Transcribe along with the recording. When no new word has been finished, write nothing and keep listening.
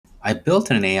I built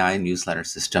an AI newsletter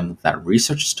system that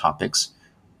researches topics,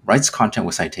 writes content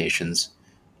with citations,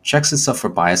 checks itself for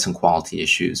bias and quality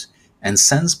issues, and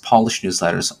sends polished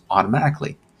newsletters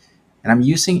automatically. And I'm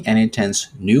using n8n's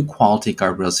new quality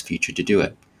guardrails feature to do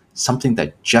it, something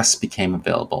that just became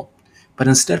available. But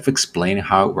instead of explaining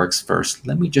how it works first,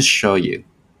 let me just show you.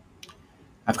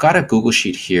 I've got a Google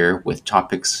Sheet here with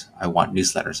topics I want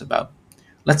newsletters about.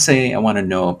 Let's say I want to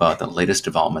know about the latest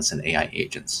developments in AI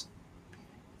agents.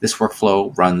 This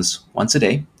workflow runs once a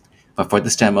day, but for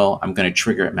this demo, I'm going to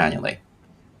trigger it manually.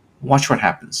 Watch what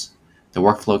happens. The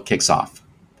workflow kicks off.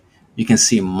 You can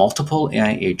see multiple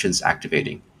AI agents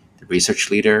activating: the research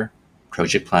leader,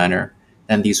 project planner,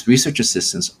 and these research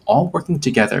assistants all working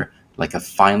together like a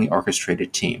finely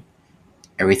orchestrated team.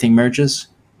 Everything merges,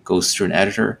 goes through an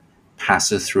editor,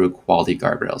 passes through quality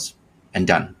guardrails, and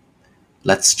done.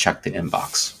 Let's check the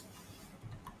inbox.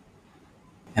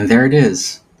 And there it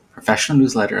is, professional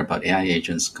newsletter about AI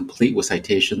agents, complete with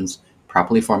citations,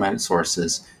 properly formatted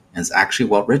sources, and it's actually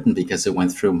well written because it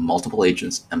went through multiple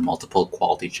agents and multiple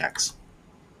quality checks.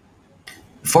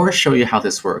 Before I show you how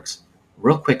this works,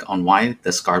 real quick on why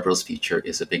this guardrails feature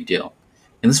is a big deal.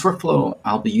 In this workflow,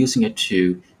 I'll be using it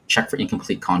to check for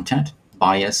incomplete content,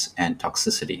 bias, and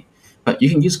toxicity. But you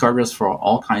can use guardrails for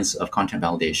all kinds of content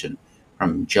validation,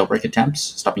 from jailbreak attempts,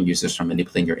 stopping users from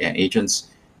manipulating your AI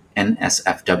agents,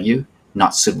 NSFW,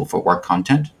 not suitable for work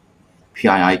content,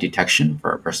 PII detection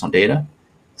for personal data,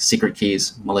 secret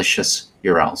keys, malicious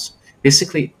URLs.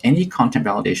 Basically, any content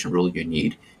validation rule you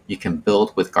need, you can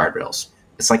build with guardrails.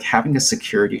 It's like having a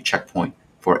security checkpoint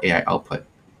for AI output.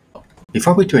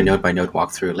 Before we do a node-by-node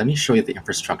walkthrough, let me show you the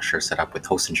infrastructure set up with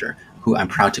Hostinger, who I'm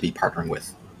proud to be partnering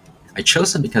with. I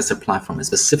chose them because their platform is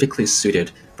specifically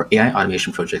suited for AI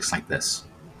automation projects like this.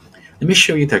 Let me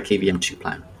show you their KVM2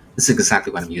 plan. This is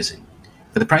exactly what I'm using.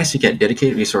 For the price, you get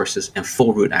dedicated resources and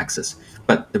full root access.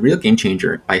 But the real game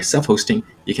changer, by self-hosting,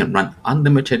 you can run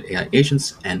unlimited AI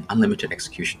agents and unlimited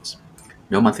executions.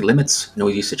 No monthly limits, no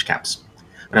usage caps.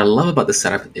 What I love about this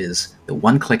setup is the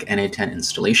one-click n8n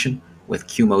installation with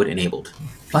Q mode enabled.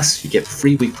 Plus, you get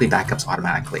free weekly backups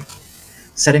automatically.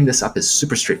 Setting this up is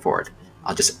super straightforward.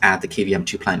 I'll just add the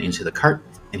KVM2 plan into the cart,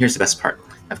 and here's the best part.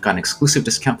 I've got an exclusive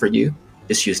discount for you.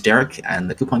 Just use Derek and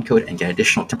the coupon code and get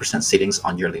additional 10% savings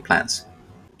on yearly plans.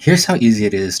 Here's how easy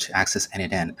it is to access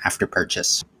n8n after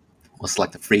purchase. We'll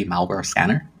select the free malware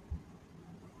scanner,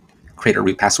 create a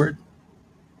root password,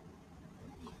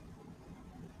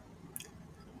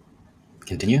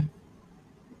 continue,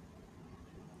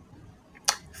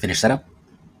 finish setup.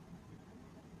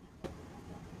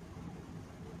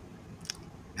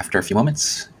 After a few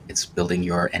moments, it's building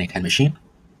your n8n machine.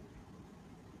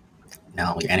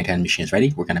 Now your n8n machine is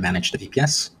ready. We're going to manage the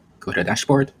VPS, go to the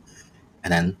dashboard,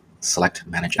 and then select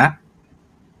Manage App.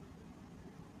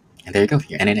 And there you go,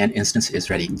 your n8n instance is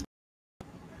ready.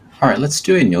 All right, let's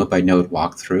do a node-by-node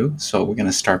walkthrough. So we're going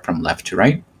to start from left to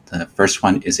right. The first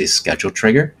one is a schedule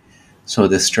trigger. So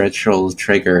this schedule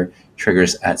trigger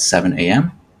triggers at 7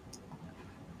 a.m.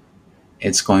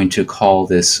 It's going to call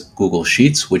this Google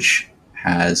Sheets, which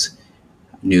has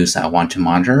news I want to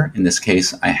monitor. In this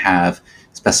case, I have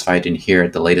specified in here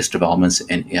the latest developments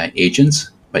in AI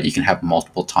agents, but you can have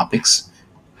multiple topics.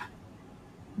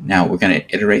 Now we're going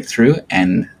to iterate through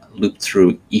and loop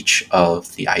through each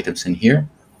of the items in here.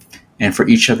 And for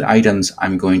each of the items,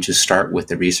 I'm going to start with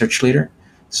the research leader.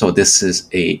 So this is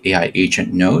a AI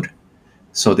agent node.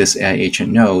 So this AI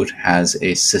agent node has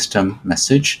a system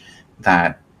message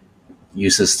that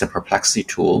uses the Perplexity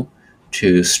tool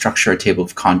to structure a table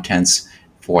of contents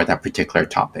for that particular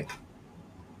topic.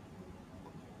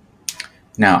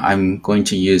 Now I'm going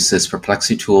to use this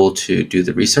Perplexity tool to do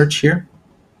the research here.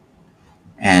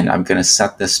 And I'm going to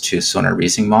set this to Sonar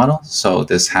Reasoning model. So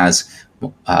this has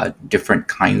different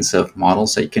kinds of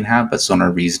models that you can have, but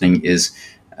Sonar Reasoning is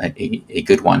a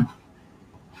good one.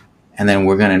 And then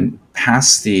we're going to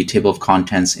pass the table of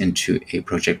contents into a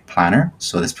project planner.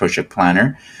 So this project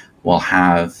planner will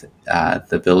have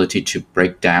the ability to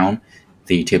break down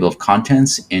the table of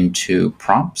contents into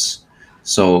prompts.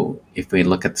 So if we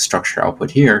look at the structure output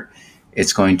here,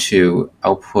 it's going to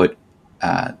output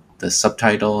the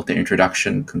subtitle, the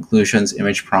introduction, conclusions,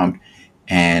 image prompt,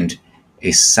 and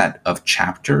a set of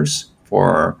chapters.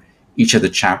 For each of the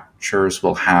chapters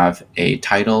will have a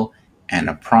title and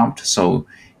a prompt. So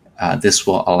this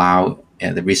will allow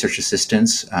the research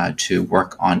assistants to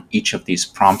work on each of these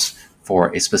prompts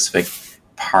for a specific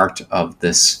part of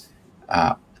this,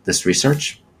 this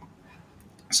research.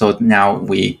 So now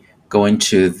we go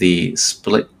into the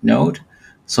split node.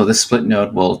 So this split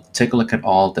node will take a look at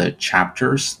all the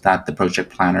chapters that the project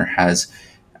planner has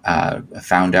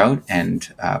found out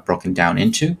and broken down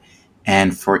into.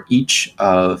 And for each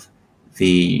of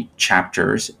the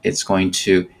chapters, it's going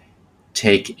to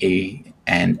take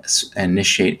and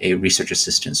initiate a research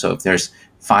assistant. So if there's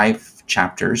 5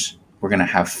 chapters, we're going to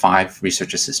have 5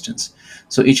 research assistants.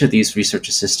 So each of these research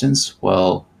assistants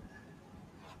will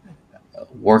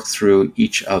work through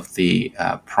each of the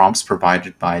prompts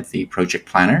provided by the project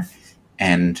planner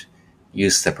and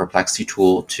use the Perplexity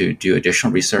tool to do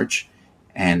additional research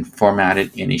and format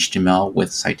it in HTML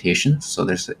with citations. So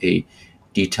there's a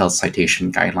detailed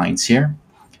citation guidelines here,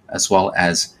 as well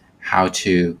as how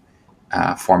to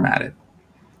format it.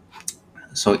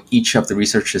 So each of the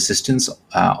research assistants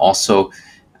also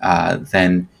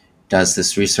then does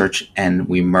this research, and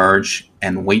we merge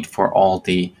and wait for all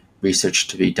the research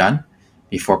to be done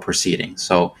before proceeding.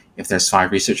 So if there's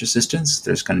 5 research assistants,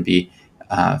 there's going to be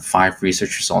 5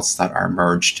 research results that are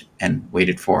merged and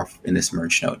waited for in this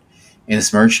merge node. In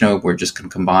this merge node, we're just going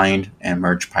to combine and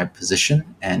merge by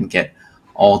position and get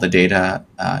all the data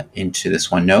into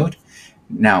this one node.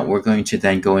 Now we're going to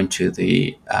then go into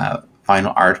the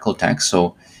final article text.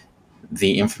 So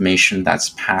the information that's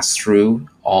passed through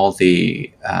all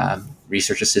the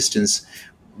research assistants,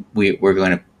 we're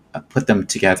going to put them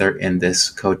together in this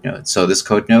code node. So this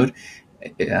code node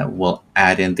will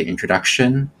add in the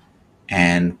introduction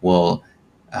and will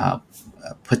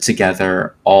put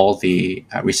together all the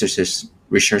research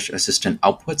assistant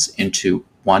outputs into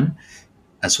one,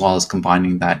 as well as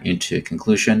combining that into a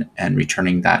conclusion and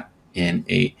returning that in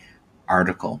a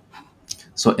article.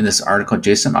 So in this article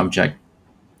JSON object,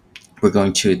 we're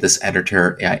going to this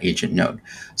editor AI agent node.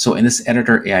 So in this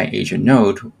editor AI agent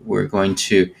node, we're going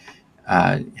to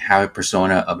have a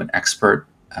persona of an expert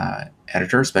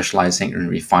editor specializing in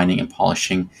refining and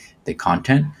polishing the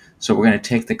content. So we're going to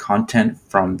take the content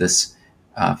from this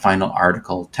final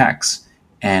article text,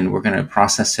 and we're going to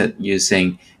process it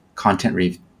using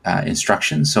content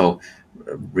instructions. So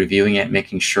reviewing it,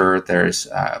 making sure there's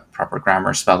proper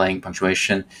grammar, spelling,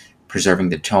 punctuation, preserving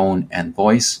the tone and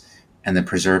voice, and then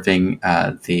preserving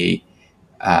the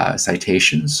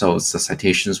citations. So it's the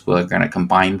citations, we're going to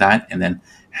combine that and then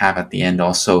have at the end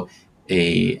also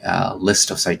a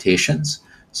list of citations.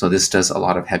 So this does a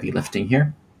lot of heavy lifting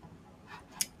here.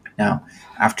 Now,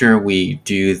 after we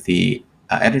do the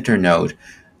editor node,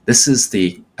 this is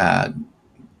the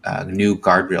new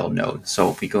guardrail node. So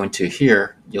if we go into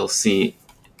here, you'll see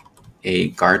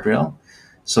a guardrail.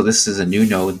 So this is a new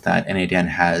node that n8n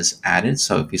has added.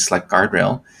 So if you select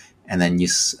guardrail and then you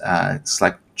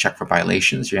select check for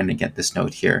violations, you're going to get this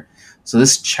node here. So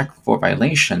this check for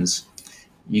violations,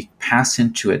 you pass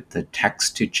into it the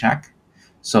text to check.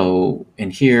 So in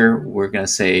here, we're going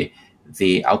to say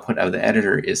the output of the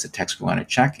editor is the text we want to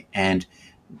check, and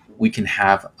we can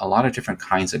have a lot of different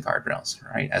kinds of guardrails,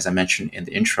 right? As I mentioned in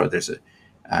the intro, there's a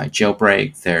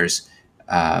jailbreak, there's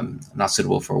not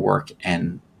suitable for work,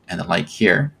 and the like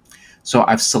here. So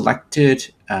I've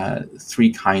selected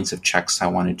 3 kinds of checks I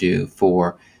want to do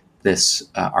for this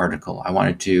article. I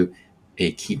want to do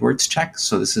a keywords check.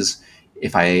 So this is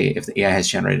if the AI has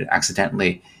generated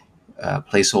accidentally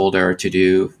placeholder, to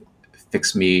do,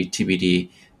 fix me, TBD,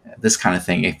 this kind of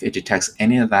thing. If it detects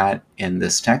any of that in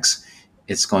this text,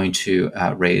 it's going to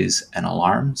raise an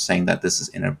alarm saying that this is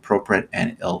inappropriate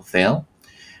and it'll fail.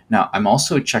 Now, I'm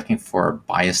also checking for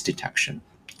bias detection.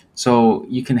 So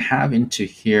you can have into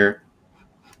here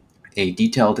a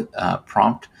detailed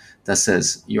prompt that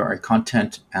says you are a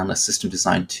content analyst system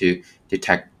designed to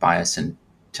detect bias in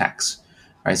text.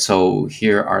 Right? So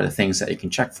here are the things that you can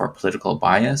check for: political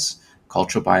bias,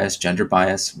 cultural bias, gender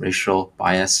bias, racial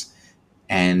bias,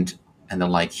 and the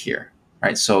like here.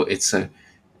 Right? So it's a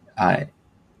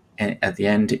and at the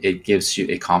end, it gives you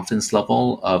a confidence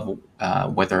level of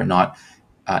whether or not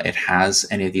it has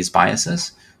any of these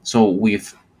biases. So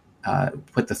we've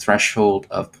put the threshold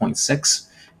of 0.6,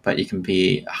 but you can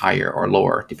be higher or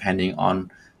lower depending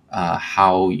on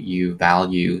how you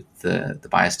value the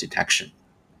bias detection.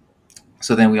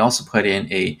 So then we also put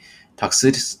in a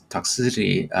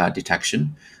toxicity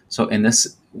detection. So in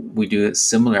this, we do it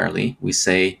similarly. We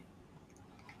say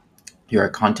you're a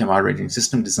content moderating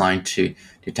system designed to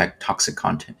detect toxic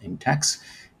content in text.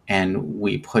 And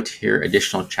we put here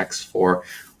additional checks for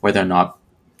whether or not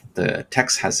the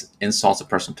text has insults of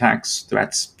personal attacks,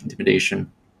 threats, intimidation,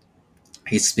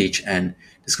 hate speech, and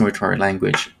discriminatory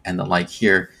language, and the like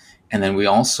here. And then we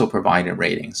also provide a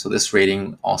rating. So this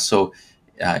rating also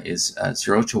is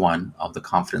 0 to 1 of the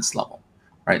confidence level,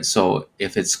 right? So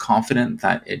if it's confident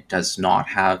that it does not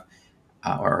have,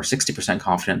 or 60%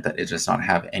 confident that it does not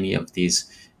have any of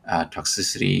these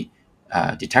toxicity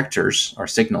detectors or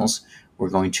signals, we're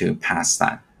going to pass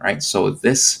that, right? So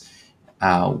this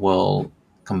will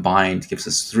combined gives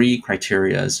us 3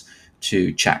 criterias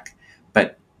to check,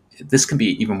 but this can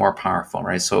be even more powerful,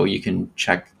 right? So you can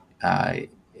check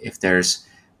if there's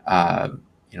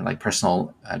like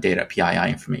personal data, PII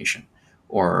information,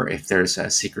 or if there's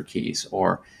secret keys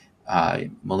or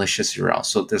malicious URL.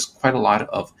 So there's quite a lot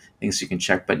of things you can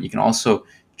check, but you can also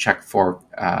check for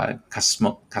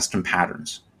custom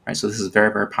patterns, right? So this is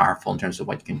very, very powerful in terms of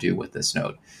what you can do with this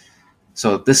node.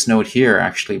 So this node here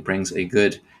actually brings a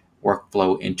good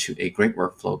workflow into a great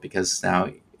workflow, because now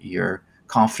you're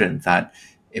confident that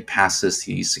it passes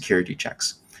these security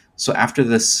checks. So after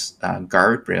this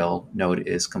guardrail node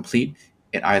is complete,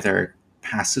 it either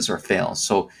passes or fails.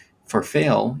 So for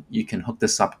fail, you can hook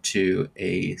this up to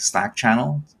a Slack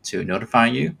channel to notify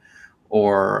you,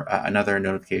 or another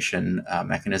notification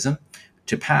mechanism.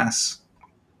 To pass,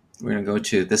 we're going to go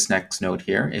to this next node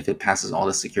here. If it passes all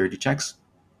the security checks,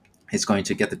 it's going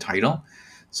to get the title.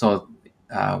 So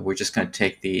we're just going to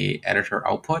take the editor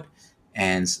output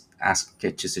and ask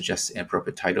it to suggest an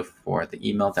appropriate title for the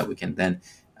email that we can then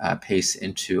paste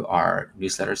into our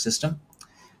newsletter system.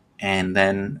 And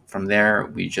then from there,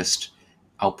 we just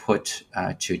output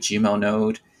to Gmail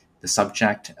node, the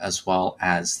subject, as well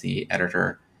as the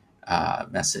editor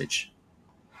message.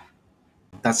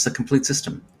 That's the complete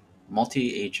system: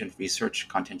 multi-agent research,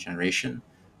 content generation,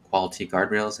 quality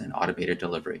guardrails, and automated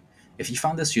delivery. If you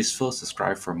found this useful,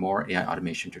 subscribe for more AI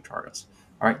automation tutorials.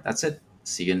 All right, that's it.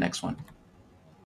 See you in the next one.